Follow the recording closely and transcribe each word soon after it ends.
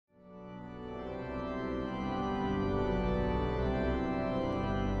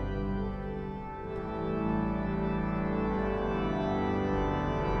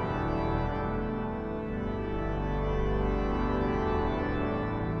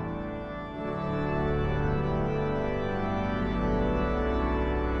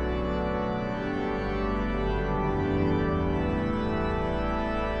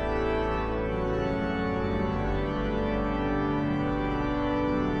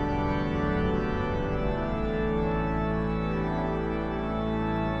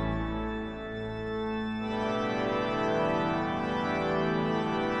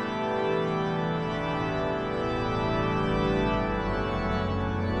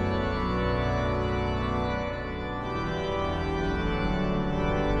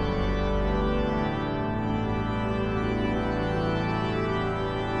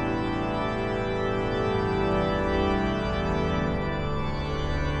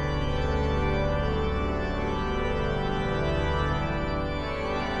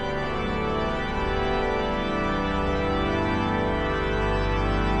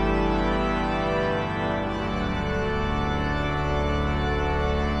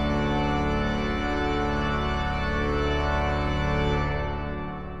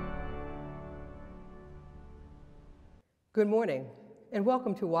Good morning, and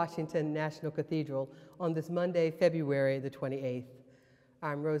welcome to Washington National Cathedral on this Monday, February the 28th.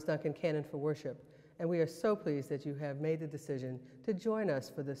 I'm Rose Duncan, Canon for Worship, and we are so pleased that you have made the decision to join us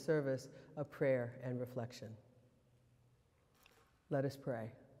for this service of prayer and reflection. Let us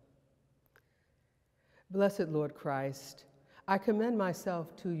pray. Blessed Lord Christ, I commend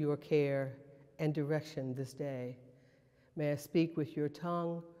myself to your care and direction this day. May I speak with your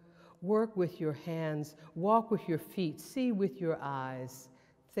tongue, work with your hands, walk with your feet, see with your eyes,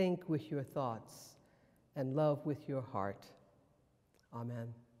 think with your thoughts, and love with your heart.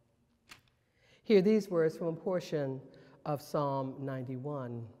 Amen. Hear these words from a portion of Psalm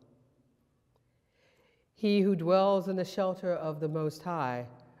 91. He who dwells in the shelter of the Most High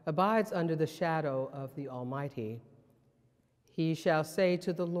abides under the shadow of the Almighty. He shall say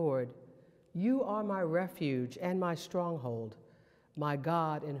to the Lord, "You are my refuge and my stronghold, my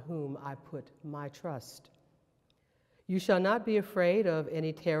God in whom I put my trust. You shall not be afraid of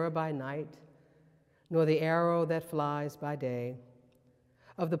any terror by night, nor the arrow that flies by day,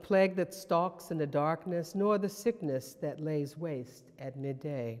 of the plague that stalks in the darkness, nor the sickness that lays waste at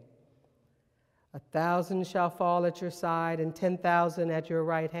midday. 1,000 shall fall at your side and 10,000 at your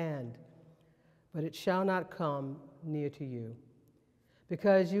right hand, but it shall not come near to you.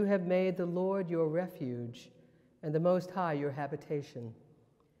 Because you have made the Lord your refuge, and the Most High your habitation.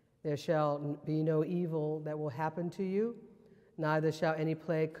 There shall be no evil that will happen to you, neither shall any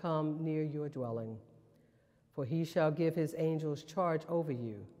plague come near your dwelling. For he shall give his angels charge over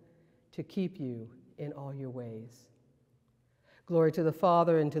you, to keep you in all your ways. Glory to the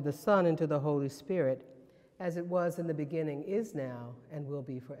Father, and to the Son, and to the Holy Spirit, as it was in the beginning, is now, and will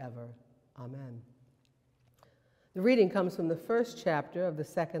be forever. Amen. The reading comes from the first chapter of the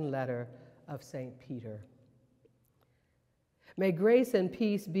second letter of St. Peter. May grace and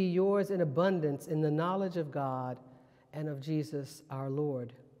peace be yours in abundance in the knowledge of God and of Jesus our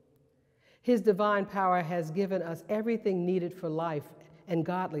Lord. His divine power has given us everything needed for life and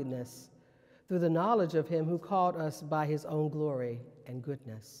godliness through the knowledge of him who called us by his own glory and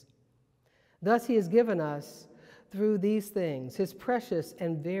goodness. Thus he has given us through these things his precious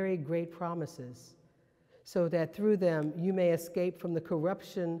and very great promises, so that through them you may escape from the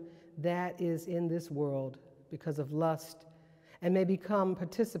corruption that is in this world because of lust, and may become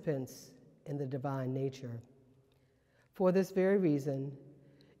participants in the divine nature. For this very reason,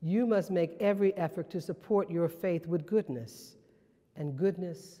 you must make every effort to support your faith with goodness, and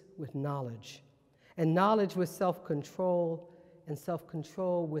goodness with knowledge, and knowledge with self-control, and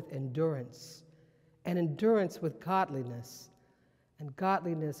self-control with endurance, and endurance with godliness, and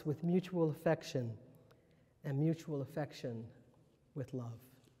godliness with mutual affection, and mutual affection with love.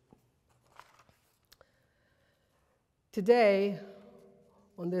 Today,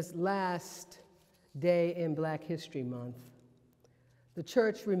 on this last day in Black History Month, the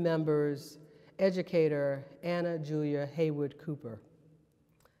church remembers educator Anna Julia Haywood Cooper.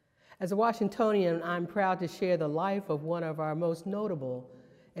 As a Washingtonian, I'm proud to share the life of one of our most notable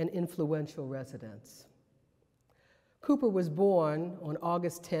and influential residents. Cooper was born on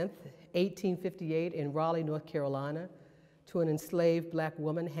August 10th, 1858 in Raleigh, North Carolina, to an enslaved Black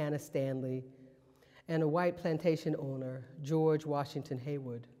woman, Hannah Stanley, and a white plantation owner, George Washington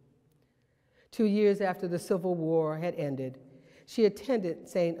Haywood. 2 years after the Civil War had ended, she attended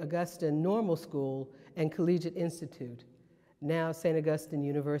St. Augustine Normal School and Collegiate Institute, now St. Augustine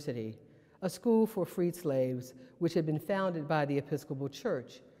University, a school for freed slaves which had been founded by the Episcopal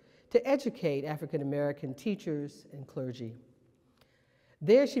Church to educate African American teachers and clergy.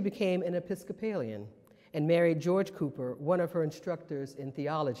 There she became an Episcopalian and married George Cooper, one of her instructors in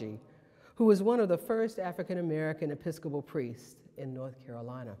theology, who was one of the first African American Episcopal priests in North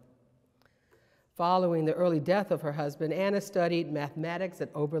Carolina. Following the early death of her husband, Anna studied mathematics at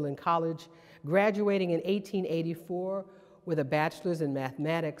Oberlin College, graduating in 1884 with a bachelor's in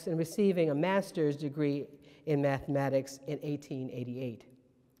mathematics and receiving a master's degree in mathematics in 1888.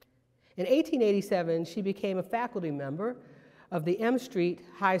 In 1887, she became a faculty member of the M Street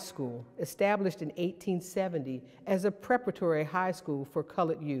High School, established in 1870 as a preparatory high school for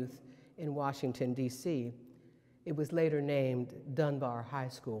colored youth in Washington, D.C. It was later named Dunbar High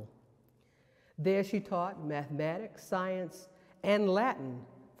School. There she taught mathematics, science, and Latin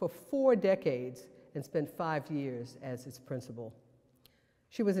for 4 decades and spent 5 years as its principal.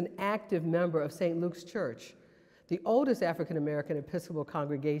 She was an active member of St. Luke's Church, the oldest African American Episcopal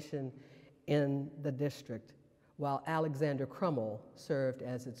congregation in the district, while Alexander Crummell served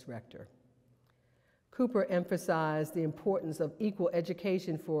as its rector. Cooper emphasized the importance of equal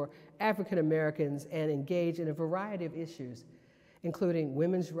education for African Americans and engaged in a variety of issues, including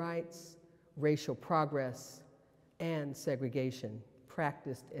women's rights, racial progress, and segregation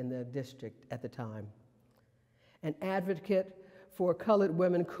practiced in the district at the time. An advocate for colored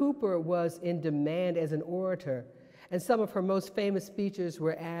women, Cooper was in demand as an orator, and some of her most famous speeches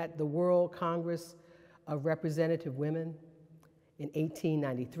were at the World Congress of Representative Women in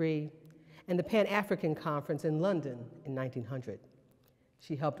 1893 and the Pan-African Conference in London in 1900.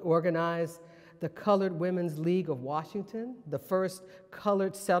 She helped organize the Colored Women's League of Washington, the first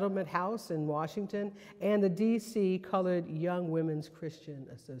colored settlement house in Washington, and the D.C. Colored Young Women's Christian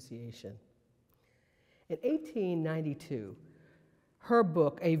Association. In 1892, her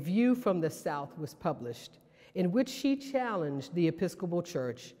book, A View from the South, was published, in which she challenged the Episcopal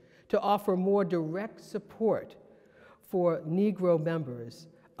Church to offer more direct support for Negro members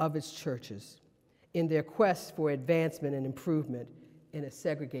of its churches in their quest for advancement and improvement in a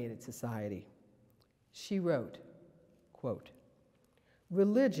segregated society. She wrote, quote,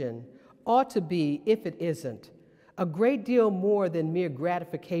 "Religion ought to be, if it isn't, a great deal more than mere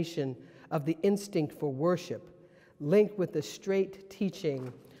gratification of the instinct for worship, linked with the straight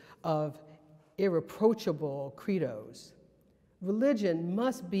teaching of irreproachable credos. Religion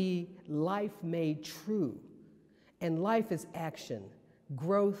must be life made true, and life is action,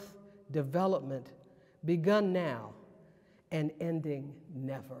 growth, development, begun now and ending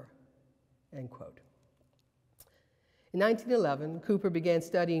never," end quote. In 1911, Cooper began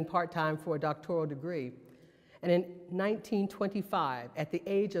studying part-time for a doctoral degree, and in 1925, at the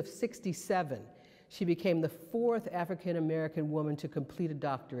age of 67, she became the fourth African-American woman to complete a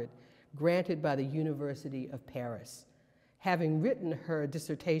doctorate granted by the University of Paris, having written her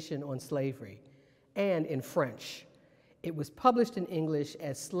dissertation on slavery, and in French. It was published in English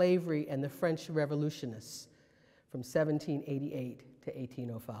as Slavery and the French Revolutionists from 1788 to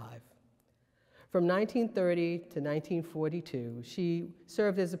 1805. From 1930 to 1942, she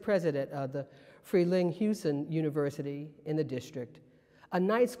served as the president of the Frelinghuysen University in the district, a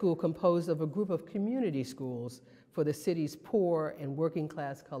night school composed of a group of community schools for the city's poor and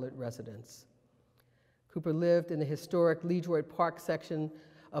working-class colored residents. Cooper lived in the historic Learoyd Park section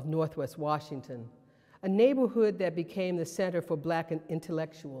of Northwest Washington, a neighborhood that became the center for Black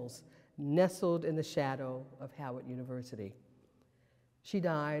intellectuals nestled in the shadow of Howard University. She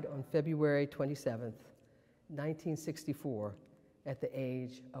died on February 27, 1964, at the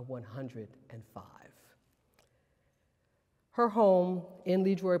age of 105. Her home in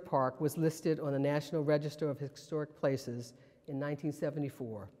Learoyd Park was listed on the National Register of Historic Places in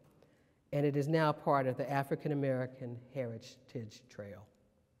 1974, and it is now part of the African American Heritage Trail.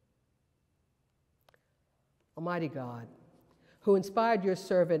 Almighty God, who inspired your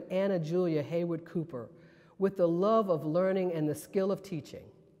servant Anna Julia Haywood Cooper with the love of learning and the skill of teaching,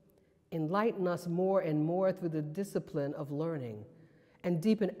 enlighten us more and more through the discipline of learning, and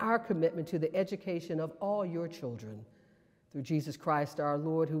deepen our commitment to the education of all your children, through Jesus Christ our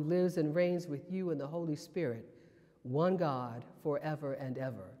Lord, who lives and reigns with you in the Holy Spirit, one God, forever and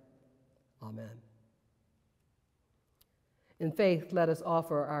ever. Amen. In faith, let us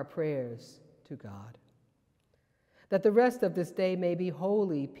offer our prayers to God, that the rest of this day may be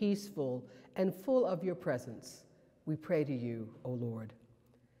holy, peaceful, and full of your presence. We pray to you, O Lord,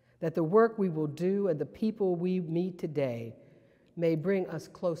 that the work we will do and the people we meet today may bring us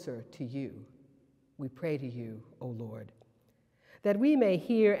closer to you. We pray to you, O Lord, that we may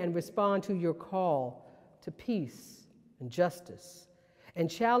hear and respond to your call to peace and justice and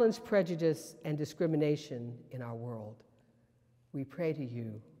challenge prejudice and discrimination in our world. We pray to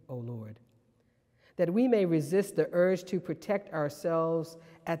you, O Lord, that we may resist the urge to protect ourselves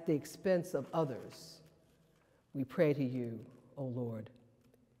at the expense of others. We pray to you, O Lord,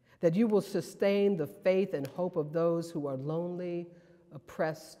 that you will sustain the faith and hope of those who are lonely,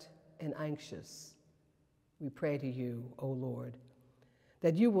 oppressed, and anxious. We pray to you, O Lord,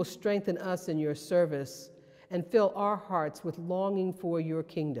 that you will strengthen us in your service and fill our hearts with longing for your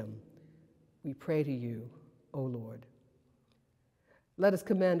kingdom. We pray to you, O Lord. Let us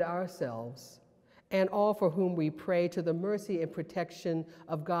commend ourselves and all for whom we pray to the mercy and protection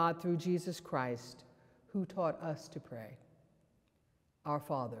of God through Jesus Christ, who taught us to pray. Our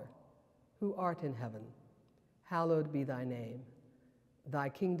Father, who art in heaven, hallowed be thy name. Thy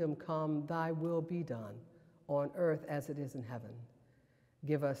kingdom come, thy will be done, on earth as it is in heaven.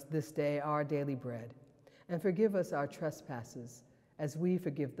 Give us this day our daily bread, and forgive us our trespasses, as we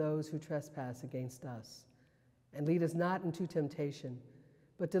forgive those who trespass against us. And lead us not into temptation,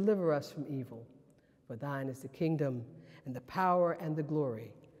 but deliver us from evil. For thine is the kingdom, and the power, and the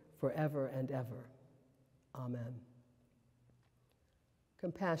glory, forever and ever. Amen.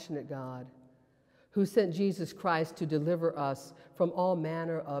 Compassionate God, who sent Jesus Christ to deliver us from all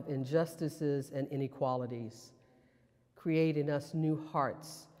manner of injustices and inequalities, create in us new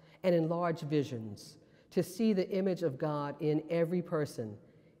hearts and enlarge visions to see the image of God in every person,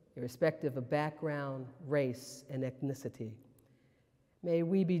 irrespective of background, race, and ethnicity. May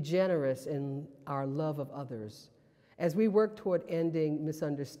we be generous in our love of others as we work toward ending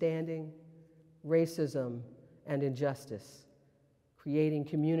misunderstanding, racism, and injustice, creating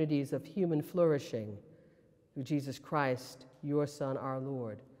communities of human flourishing through Jesus Christ, your Son, our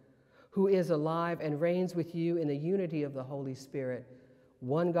Lord, who is alive and reigns with you in the unity of the Holy Spirit,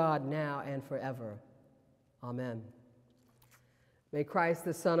 one God now and forever. Amen. May Christ,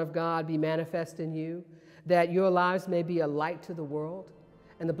 the Son of God, be manifest in you, that your lives may be a light to the world,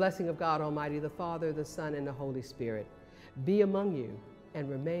 and the blessing of God Almighty, the Father, the Son, and the Holy Spirit be among you and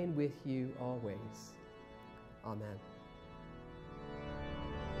remain with you always. Amen.